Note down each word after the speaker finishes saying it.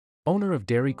Owner of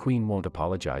Dairy Queen won't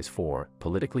apologize for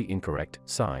politically incorrect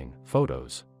sign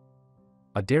photos.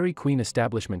 A Dairy Queen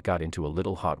establishment got into a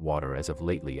little hot water as of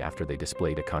lately after they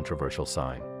displayed a controversial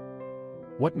sign.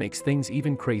 What makes things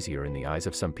even crazier in the eyes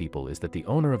of some people is that the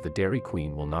owner of the Dairy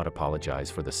Queen will not apologize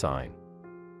for the sign.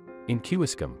 In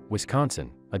Kewaskum,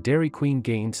 Wisconsin, a Dairy Queen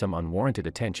gained some unwarranted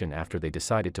attention after they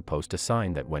decided to post a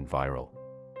sign that went viral.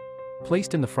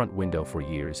 Placed in the front window for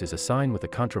years is a sign with a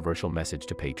controversial message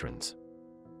to patrons.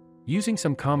 Using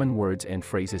some common words and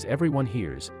phrases everyone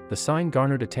hears, the sign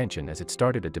garnered attention as it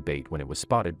started a debate when it was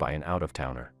spotted by an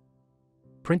out-of-towner.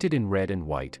 Printed in red and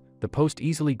white, the post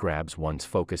easily grabs one's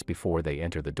focus before they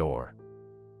enter the door.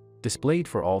 Displayed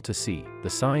for all to see, the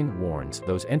sign warns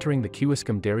those entering the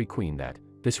Kewaskum Dairy Queen that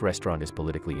this restaurant is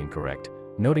politically incorrect,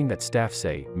 noting that staff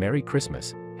say Merry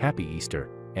Christmas, Happy Easter,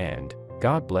 and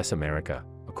God Bless America,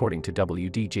 according to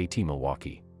WDJT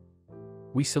Milwaukee.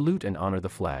 We salute and honor the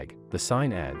flag, the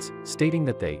sign adds, stating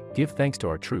that they give thanks to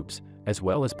our troops, as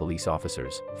well as police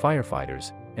officers,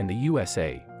 firefighters, and the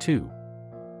USA, too.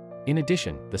 In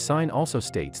addition, the sign also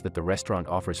states that the restaurant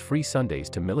offers free sundaes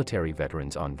to military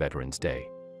veterans on Veterans Day.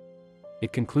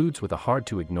 It concludes with a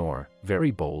hard-to-ignore,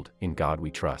 very bold, "In God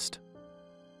we trust."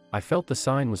 I felt the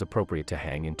sign was appropriate to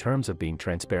hang in terms of being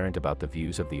transparent about the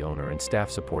views of the owner and staff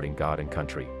supporting God and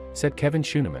country, said Kevin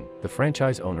Scheunemann, the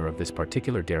franchise owner of this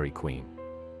particular Dairy Queen.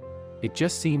 It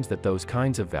just seems that those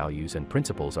kinds of values and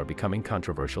principles are becoming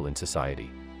controversial in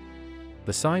society.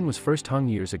 The sign was first hung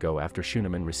years ago after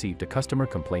Scheunemann received a customer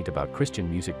complaint about Christian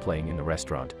music playing in the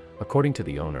restaurant, according to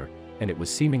the owner, and it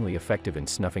was seemingly effective in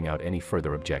snuffing out any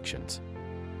further objections.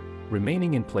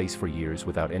 Remaining in place for years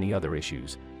without any other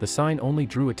issues, the sign only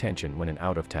drew attention when an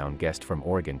out-of-town guest from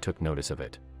Oregon took notice of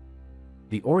it.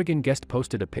 The Oregon guest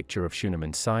posted a picture of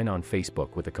Scheunemann's sign on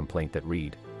Facebook with a complaint that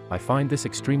read, "I find this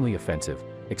extremely offensive,"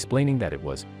 explaining that it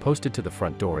was posted to the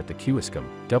front door at the Kewaskum,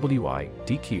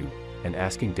 WIDQ, and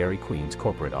asking Dairy Queen's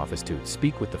corporate office to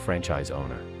speak with the franchise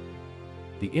owner.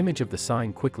 The image of the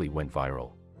sign quickly went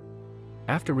viral.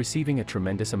 After receiving a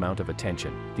tremendous amount of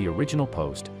attention, the original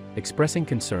post, expressing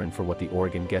concern for what the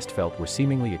Oregon guest felt were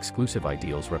seemingly exclusive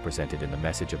ideals represented in the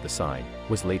message of the sign,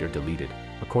 was later deleted,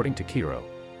 according to Kiro.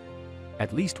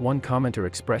 At least one commenter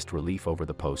expressed relief over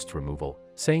the post's removal,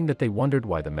 saying that they wondered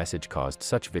why the message caused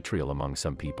such vitriol among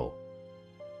some people.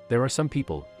 There are some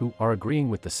people who are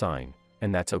agreeing with the sign,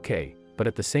 and that's okay, but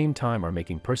at the same time are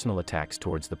making personal attacks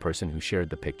towards the person who shared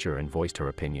the picture and voiced her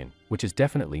opinion, which is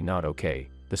definitely not okay,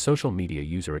 the social media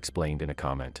user explained in a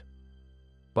comment.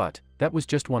 But that was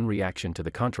just one reaction to the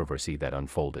controversy that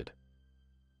unfolded.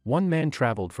 One man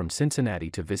traveled from Cincinnati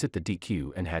to visit the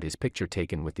DQ and had his picture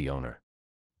taken with the owner.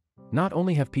 Not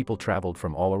only have people traveled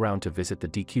from all around to visit the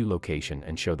DQ location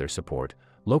and show their support,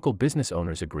 local business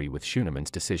owners agree with Scheunemann's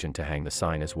decision to hang the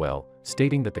sign as well,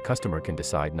 stating that the customer can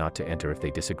decide not to enter if they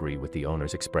disagree with the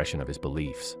owner's expression of his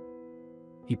beliefs.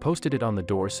 He posted it on the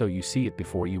door so you see it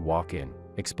before you walk in,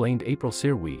 explained April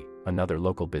Sirwi, another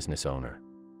local business owner.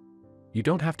 You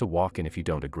don't have to walk in if you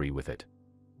don't agree with it.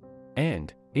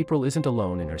 And April isn't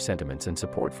alone in her sentiments and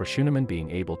support for Scheunemann being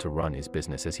able to run his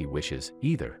business as he wishes,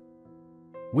 either.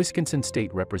 Wisconsin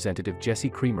State Representative Jesse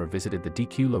Creamer visited the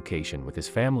DQ location with his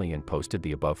family and posted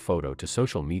the above photo to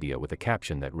social media with a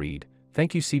caption that read,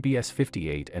 "Thank you CBS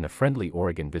 58 and a friendly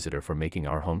Oregon visitor for making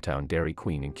our hometown Dairy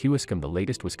Queen in Kewaskum the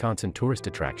latest Wisconsin tourist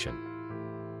attraction.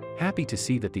 Happy to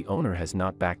see that the owner has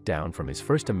not backed down from his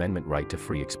First Amendment right to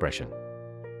free expression."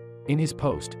 In his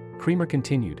post, Creamer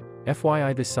continued,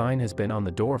 "FYI, this sign has been on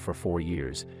the door for 4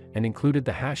 years, and included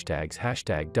the hashtags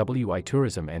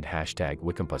 #WITourism and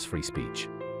 #WicampusFreeSpeech.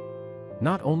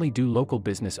 Not only do local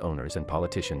business owners and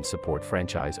politicians support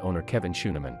franchise owner Kevin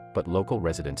Scheunemann, but local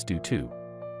residents do too.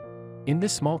 In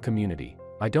this small community,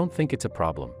 I don't think it's a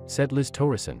problem," said Liz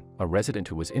Torreson, a resident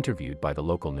who was interviewed by the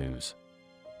local news.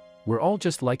 "We're all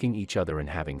just liking each other and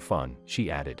having fun," she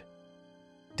added.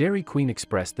 Dairy Queen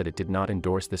expressed that it did not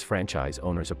endorse this franchise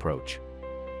owner's approach.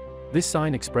 This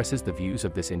sign expresses the views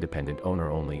of this independent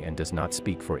owner only and does not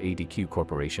speak for ADQ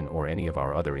Corporation or any of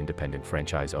our other independent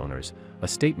franchise owners, a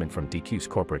statement from DQ's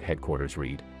corporate headquarters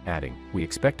read, adding, "We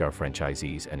expect our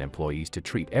franchisees and employees to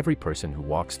treat every person who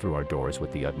walks through our doors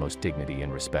with the utmost dignity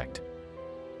and respect.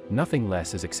 Nothing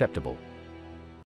less is acceptable."